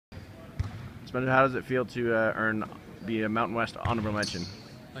Spencer, how does it feel to earn the Mountain West honorable mention?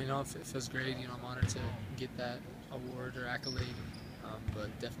 You know, it feels great. You know, I'm honored to get that award or accolade,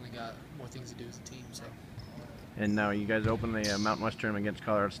 but definitely got more things to do as a team. So And now you guys open the Mountain West tournament against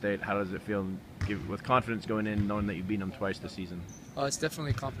Colorado State. How does it feel with confidence going in, knowing that you've beaten them twice this season? it's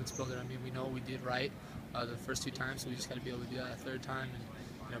definitely a confidence builder. I mean, we know what we did right the first 2 times, so we just got to be able to do that a third time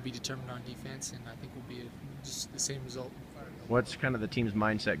and be determined on defense. And I think we'll be just the same result. What's kind of the team's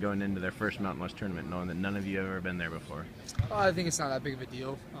mindset going into their first Mountain West tournament, knowing that none of you have ever been there before? I think it's not that big of a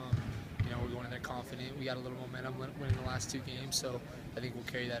deal. We're going in there confident. We got a little momentum winning the last 2 games, so I think we'll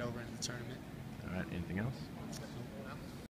carry that over into the tournament. All right, anything else?